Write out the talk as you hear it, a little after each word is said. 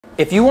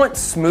If you want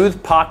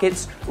smooth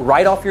pockets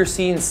right off your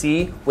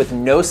CNC with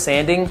no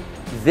sanding,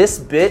 this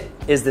bit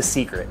is the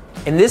secret.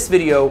 In this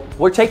video,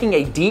 we're taking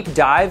a deep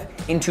dive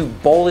into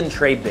bowl and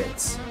tray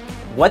bits.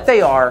 What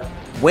they are,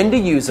 when to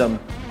use them,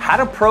 how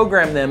to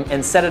program them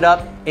and set it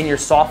up in your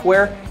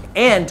software,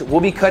 and we'll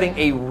be cutting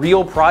a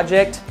real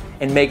project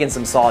and making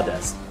some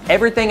sawdust.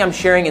 Everything I'm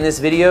sharing in this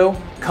video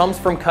comes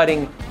from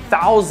cutting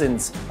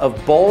thousands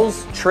of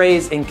bowls,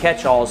 trays, and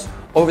catch-alls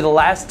over the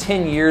last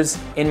 10 years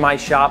in my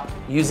shop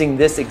using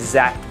this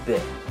exact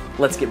bit.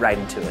 Let's get right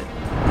into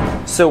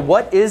it. So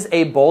what is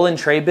a bowl and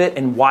tray bit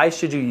and why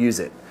should you use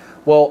it?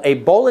 Well, a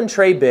bowl and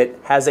tray bit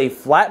has a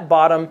flat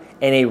bottom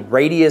and a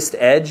radiused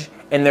edge,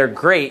 and they're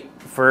great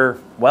for,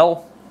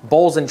 well,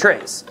 bowls and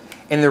trays.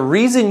 And the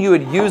reason you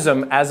would use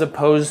them as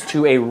opposed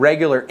to a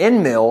regular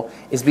end mill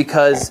is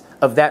because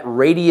of that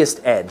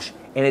radiused edge.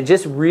 And it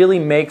just really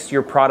makes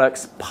your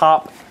products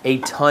pop a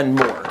ton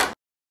more.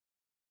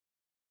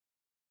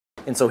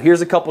 And so here's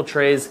a couple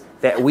trays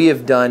that we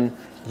have done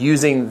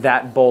using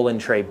that bowl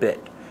and tray bit.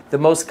 The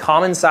most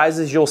common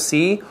sizes you'll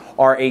see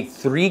are a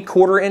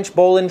 3/4 inch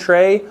bowl and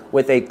tray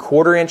with a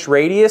 1/4 inch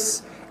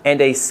radius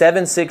and a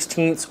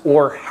 7/16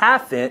 or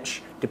 1/2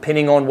 inch,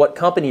 depending on what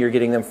company you're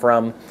getting them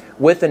from,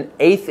 with an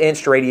 1/8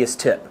 inch radius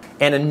tip.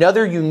 And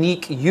another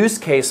unique use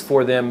case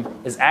for them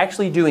is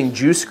actually doing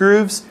juice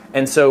grooves.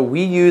 And so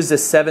we use the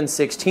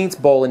 7/16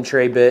 bowl and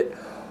tray bit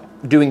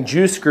doing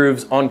juice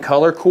grooves on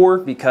color core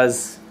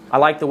because I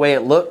like the way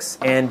it looks,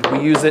 and we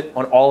use it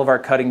on all of our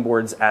cutting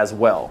boards as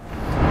well.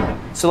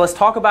 So let's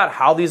talk about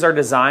how these are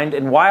designed,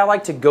 and why I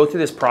like to go through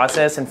this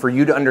process and for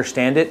you to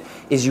understand it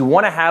is you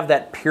want to have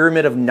that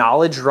pyramid of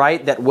knowledge,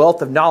 right? That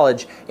wealth of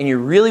knowledge, and you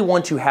really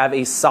want to have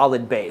a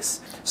solid base.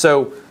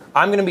 So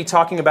I'm going to be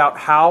talking about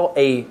how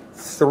a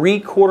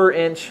 3/4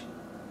 inch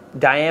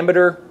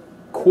diameter,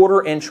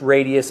 1/4 inch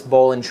radius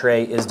bowl and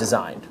tray is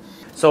designed.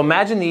 So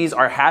imagine these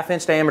are 1/2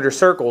 inch diameter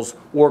circles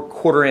or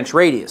 1/4 inch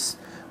radius.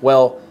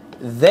 Well,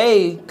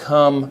 they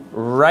come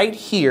right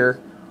here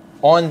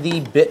on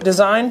the bit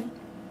design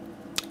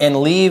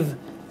and leave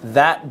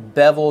that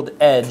beveled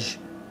edge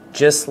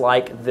just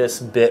like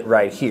this bit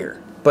right here.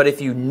 But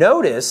if you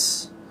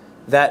notice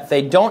that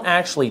they don't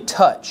actually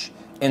touch,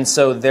 and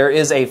so there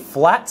is a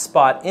flat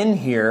spot in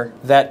here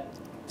that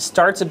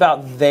starts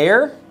about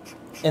there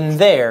and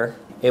there,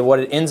 and what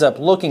it ends up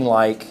looking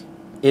like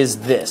is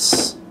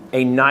this,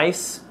 a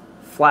nice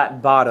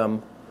flat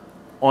bottom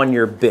on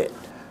your bit.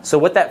 So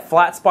what that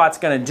flat spot's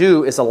going to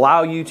do is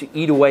allow you to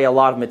eat away a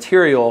lot of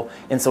material,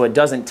 and so it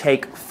doesn't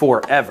take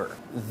forever.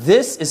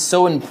 This is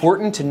so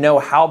important to know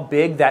how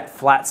big that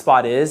flat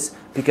spot is,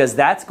 because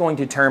that's going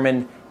to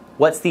determine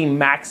what's the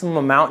maximum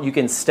amount you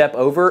can step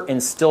over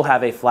and still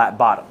have a flat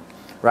bottom,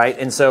 right?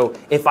 And so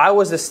if I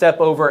was to step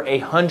over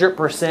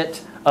 100%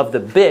 of the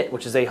bit,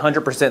 which is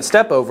 100%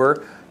 step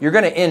over, you're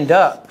going to end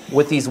up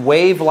with these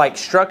wave-like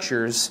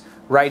structures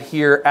right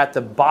here at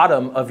the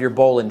bottom of your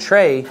bowl and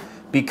tray.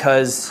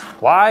 Because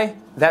why?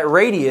 That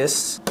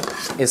radius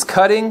is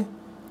cutting,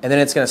 and then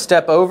it's going to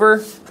step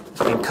over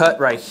and cut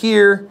right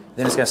here.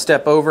 Then it's going to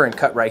step over and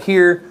cut right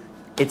here.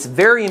 It's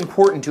very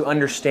important to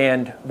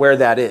understand where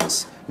that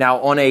is. Now,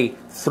 on a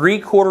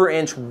 3/4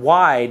 inch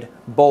wide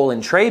bowl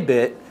and tray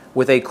bit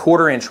with a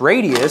 1/4 inch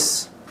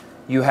radius,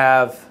 you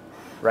have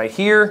right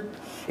here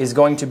is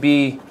going to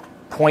be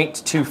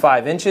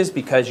 0.25 inches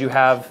because you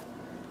have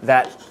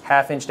that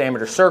 1/2 inch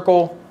diameter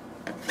circle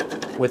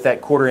with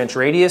that 1/4 inch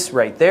radius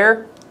right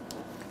there.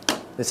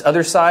 This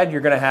other side,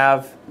 you're going to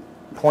have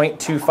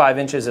 0.25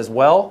 inches as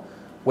well,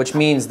 which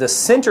means the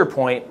center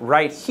point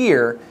right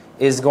here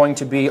is going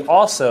to be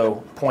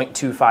also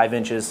 0.25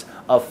 inches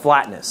of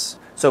flatness.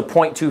 So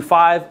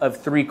 0.25 of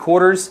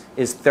 3/4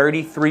 is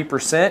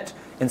 33%.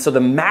 And so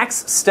the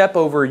max step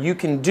over you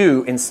can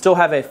do and still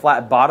have a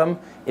flat bottom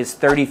is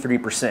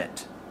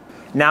 33%.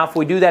 Now, if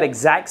we do that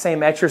exact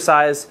same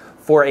exercise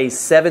for a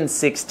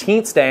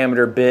 7/16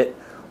 diameter bit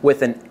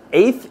with an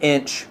 1/8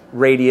 inch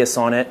radius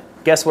on it,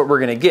 guess what we're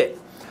going to get?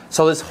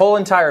 So this whole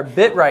entire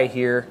bit right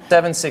here,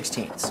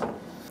 7/16.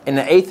 And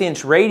the 1/8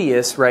 inch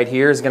radius right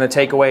here is going to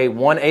take away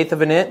 1/8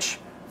 of an inch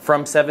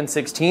from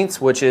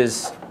 7/16, which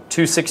is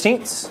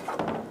 2/16,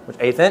 which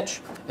 1/8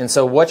 inch. And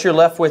so what you're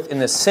left with in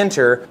the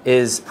center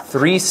is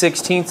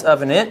 3/16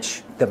 of an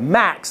inch. The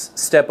max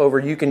step over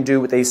you can do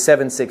with a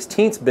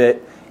 7/16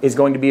 bit is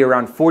going to be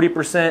around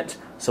 40%.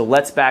 So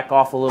let's back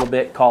off a little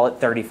bit, call it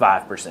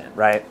 35%,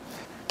 right?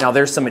 Now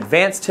there's some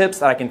advanced tips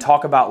that I can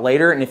talk about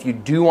later, and if you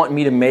do want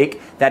me to make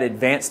that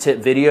advanced tip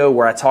video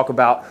where I talk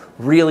about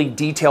really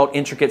detailed,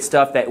 intricate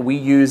stuff that we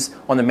use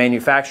on the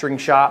manufacturing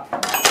shop,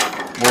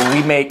 where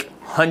we make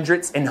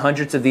hundreds and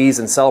hundreds of these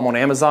and sell them on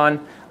Amazon,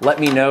 let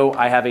me know.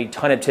 I have a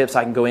ton of tips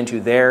I can go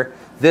into there.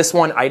 This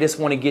one, I just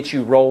want to get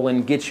you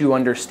rolling, get you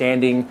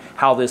understanding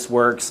how this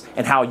works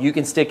and how you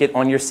can stick it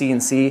on your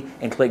CNC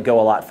and click go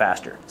a lot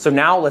faster. So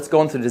now let's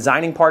go into the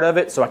designing part of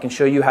it so I can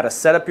show you how to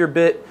set up your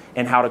bit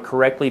and how to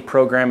correctly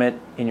program it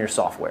in your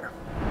software.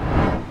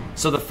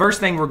 So the first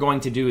thing we're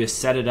going to do is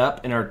set it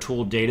up in our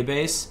tool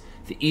database.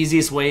 The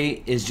easiest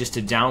way is just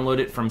to download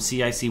it from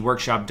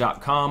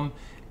cicworkshop.com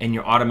and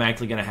you're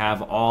automatically going to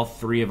have all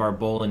 3 of our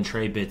bowl and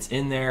tray bits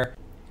in there.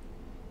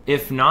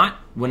 If not,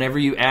 whenever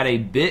you add a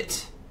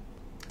bit,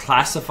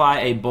 classify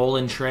a bowl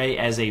and tray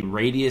as a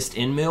radius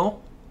end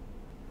mill,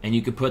 and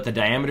you could put the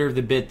diameter of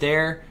the bit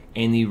there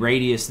and the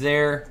radius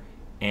there,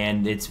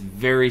 and it's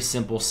very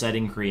simple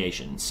setting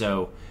creation.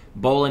 So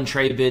bowl and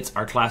tray bits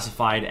are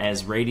classified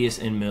as radius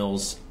end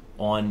mills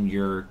on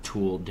your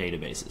tool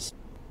databases.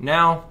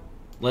 Now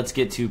let's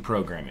get to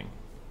programming.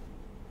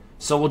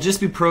 So we'll just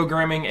be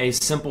programming a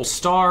simple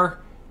star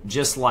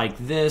just like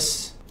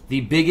this.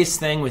 The biggest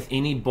thing with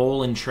any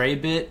bowl and tray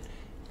bit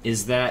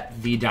is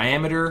that the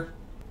diameter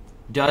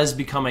does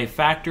become a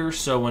factor,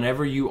 so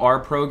whenever you are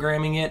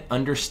programming it,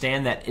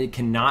 understand that it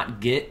cannot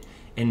get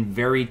in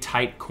very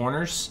tight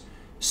corners,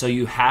 so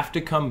you have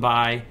to come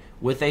by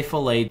with a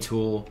fillet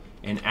tool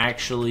and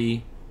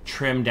actually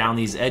trim down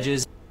these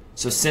edges.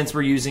 So since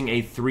we're using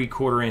a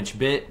 3/4 inch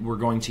bit, we're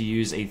going to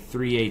use a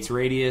 3/8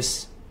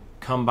 radius,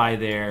 come by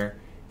there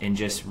and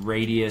just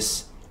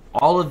radius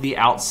all of the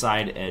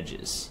outside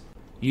edges.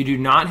 You do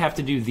not have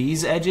to do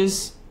these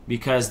edges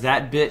because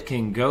that bit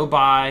can go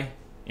by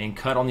and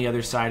cut on the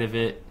other side of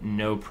it,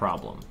 no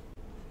problem.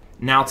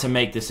 Now to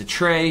make this a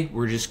tray,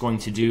 we're just going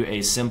to do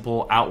a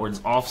simple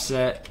outwards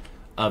offset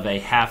of a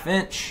 1/2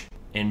 inch,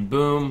 and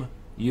boom,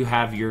 you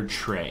have your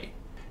tray.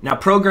 Now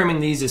programming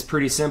these is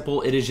pretty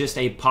simple. It is just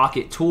a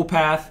pocket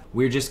toolpath.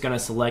 We're just going to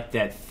select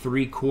that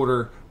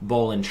 3/4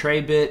 bowl and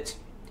tray bit.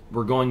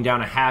 We're going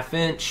down a 1/2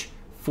 inch,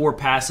 4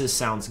 passes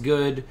sounds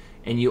good,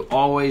 and you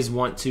always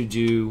want to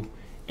do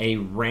a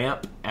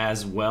ramp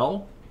as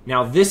well.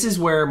 Now this is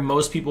where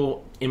most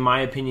people, in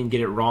my opinion,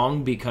 get it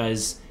wrong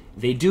because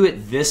they do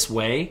it this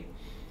way,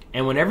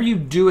 and whenever you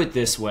do it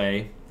this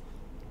way,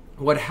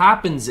 what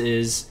happens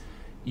is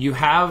you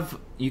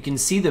can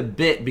see the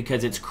bit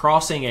because it's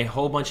crossing a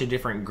whole bunch of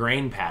different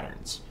grain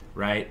patterns,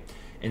 right?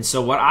 And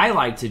so what I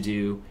like to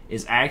do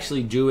is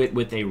actually do it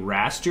with a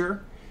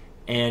raster,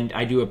 and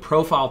I do a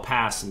profile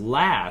pass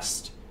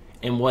last,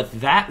 and what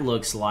that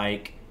looks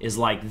like is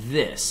like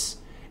this.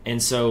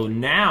 And so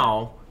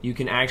now you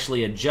can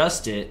actually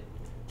adjust it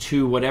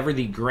to whatever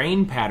the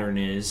grain pattern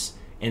is,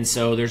 and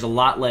so there's a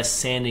lot less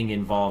sanding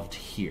involved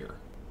here.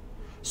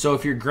 So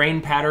if your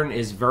grain pattern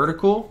is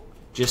vertical,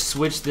 just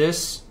switch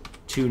this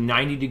to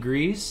 90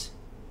 degrees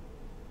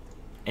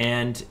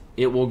and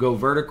it will go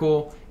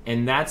vertical,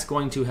 and that's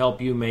going to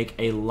help you make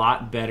a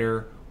lot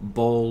better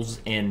bowls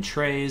and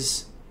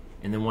trays.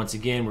 And then once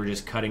again, we're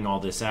just cutting all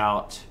this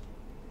out,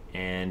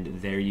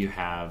 and there you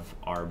have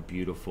our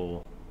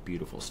beautiful,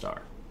 beautiful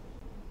star.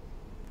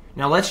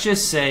 Now let's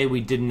just say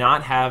we did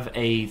not have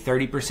a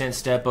 30%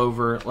 step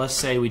over. Let's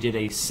say we did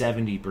a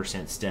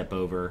 70% step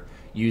over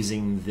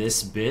using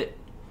this bit,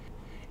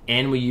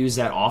 and we use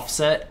that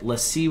offset.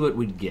 Let's see what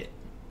we'd get.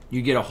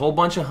 You get a whole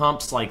bunch of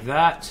humps like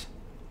that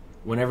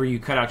whenever you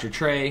cut out your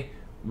tray,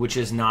 which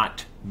is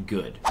not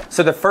good.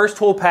 So the first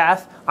tool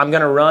path I'm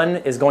gonna run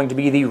is going to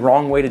be the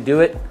wrong way to do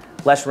it.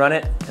 Let's run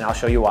it and I'll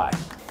show you why.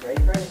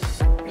 Ready for it?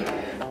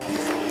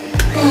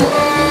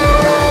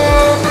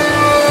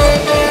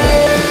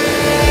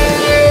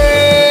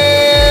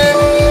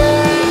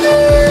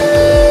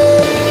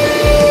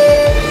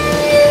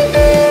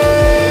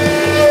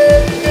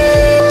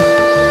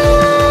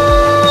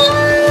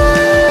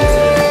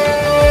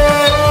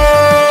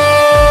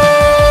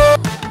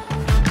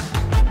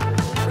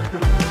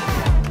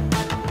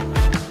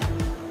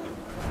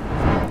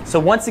 So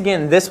once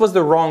again, this was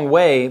the wrong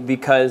way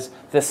because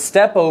the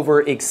step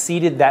over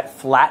exceeded that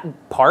flattened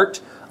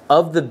part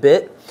of the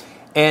bit.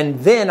 And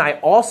then I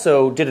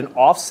also did an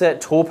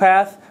offset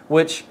toolpath,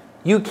 which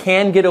you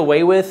can get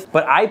away with,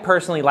 but I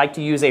personally like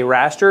to use a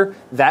raster.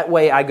 That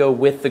way I go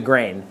with the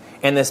grain.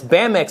 And this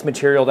Bamex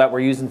material that we're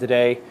using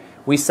today,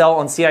 we sell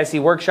on CIC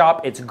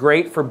Workshop. It's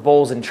great for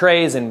bowls and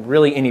trays and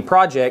really any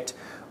project.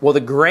 Well, the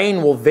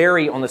grain will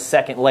vary on the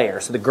second layer.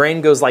 So the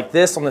grain goes like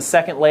this on the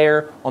second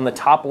layer. On the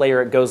top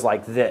layer, it goes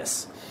like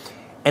this.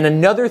 And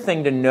another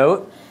thing to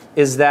note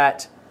is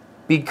that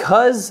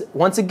because,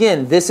 once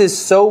again, this is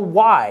so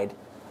wide,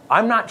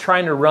 I'm not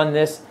trying to run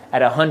this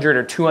at 100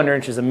 or 200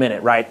 inches a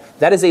minute, right?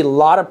 That is a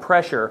lot of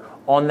pressure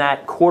on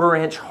that 1/4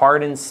 inch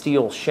hardened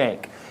steel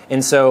shank.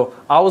 And so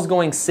I was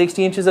going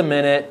 60 inches a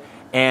minute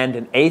and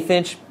an 1/8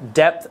 inch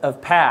depth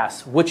of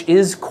pass, which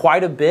is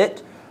quite a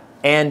bit.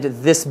 And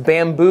this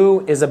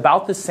bamboo is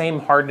about the same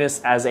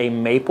hardness as a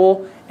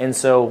maple, and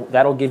so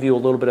that'll give you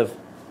a little bit of,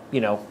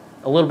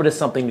 a little bit of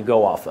something to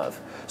go off of.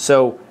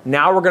 So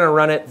now we're going to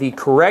run it the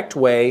correct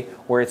way,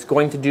 where it's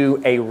going to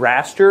do a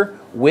raster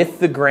with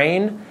the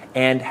grain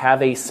and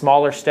have a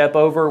smaller step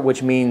over,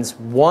 which means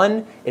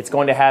 1, it's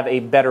going to have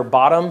a better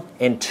bottom,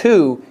 and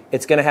 2,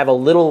 it's going to have a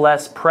little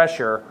less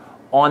pressure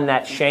on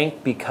that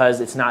shank because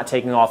it's not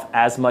taking off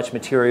as much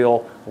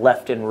material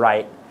left and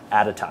right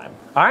at a time.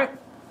 All right,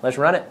 let's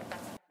run it.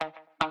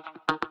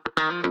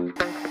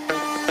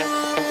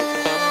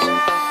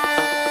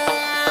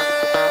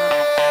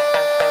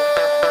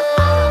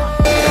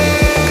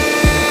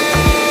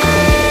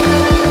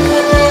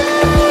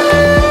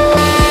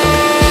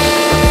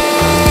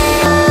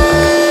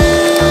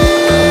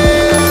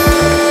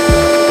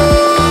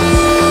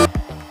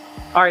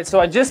 All right, so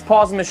I just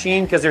paused the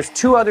machine because there's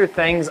two other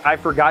things I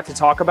forgot to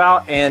talk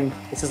about, and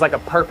this is like a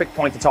perfect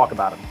point to talk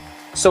about them.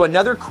 So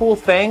another cool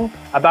thing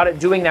about it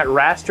doing that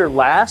raster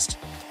last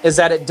is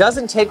that it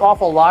doesn't take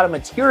off a lot of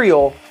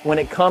material when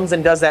it comes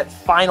and does that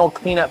final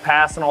cleanup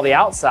pass on all the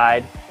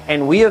outside.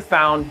 And we have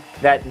found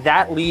that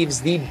that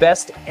leaves the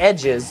best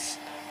edges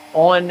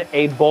on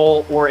a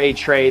bowl or a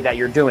tray that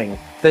you're doing.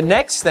 The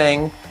next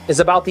thing is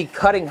about the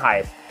cutting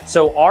height.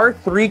 So our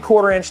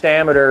 3/4 inch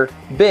diameter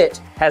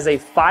bit has a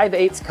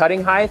 5/8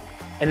 cutting height.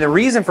 And the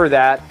reason for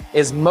that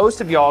is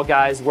most of y'all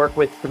guys work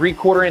with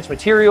 3/4 inch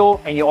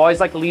material and you always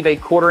like to leave a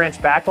 1/4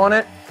 inch back on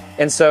it.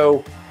 And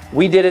so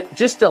we did it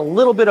just a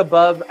little bit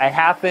above a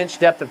 1/2 inch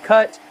depth of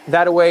cut.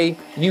 That way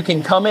you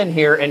can come in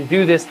here and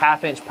do this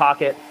 1/2 inch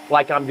pocket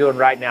like I'm doing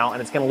right now,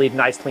 and it's gonna leave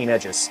nice clean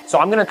edges. So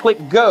I'm gonna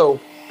click go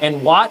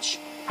and watch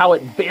how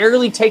it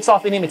barely takes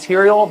off any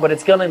material, but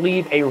it's gonna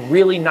leave a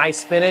really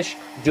nice finish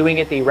doing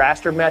it the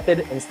raster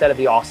method instead of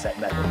the offset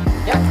method.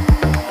 Yep.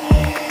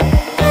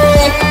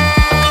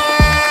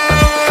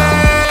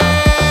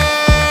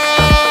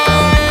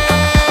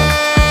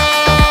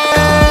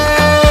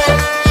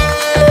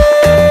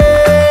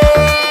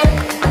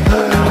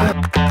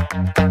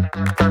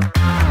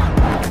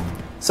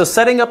 So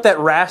setting up that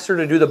raster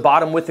to do the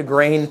bottom with the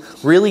grain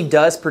really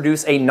does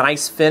produce a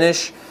nice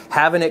finish.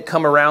 Having it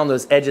come around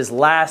those edges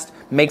last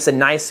makes a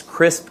nice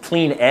crisp,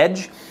 clean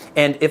edge.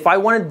 And if I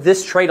wanted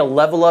this tray to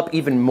level up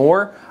even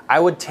more, I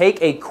would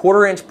take a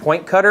 1/4 inch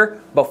point cutter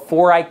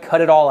before I cut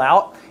it all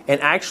out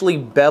and actually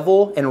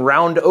bevel and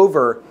round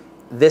over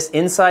this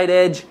inside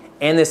edge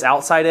and this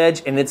outside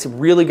edge, and it's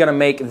really gonna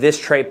make this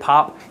tray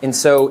pop. And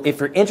so if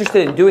you're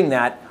interested in doing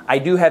that, I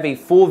do have a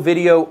full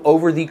video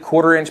over the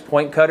 1/4 inch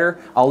point cutter.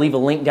 I'll leave a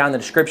link down in the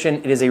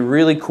description. It is a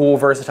really cool,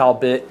 versatile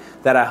bit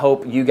that I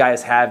hope you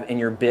guys have in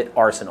your bit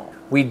arsenal.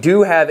 We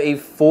do have a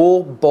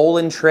full bowl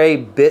and tray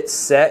bit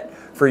set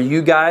for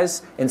you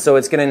guys, and so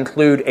it's gonna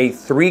include a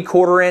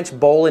 3/4 inch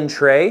bowl and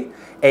tray,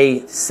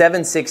 a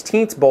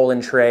 7/16 bowl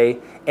and tray,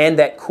 and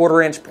that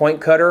 1/4 inch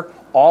point cutter,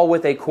 all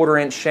with a 1/4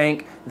 inch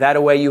shank.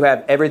 That way you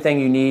have everything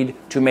you need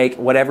to make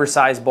whatever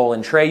size bowl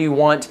and tray you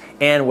want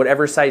and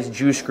whatever size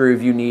juice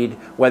groove you need,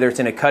 whether it's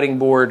in a cutting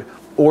board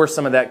or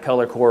some of that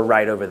color core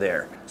right over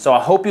there. So I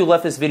hope you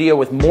left this video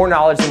with more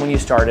knowledge than when you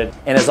started.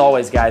 And as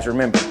always, guys,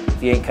 remember,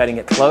 if you ain't cutting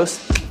it close,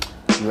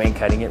 you ain't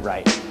cutting it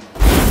right.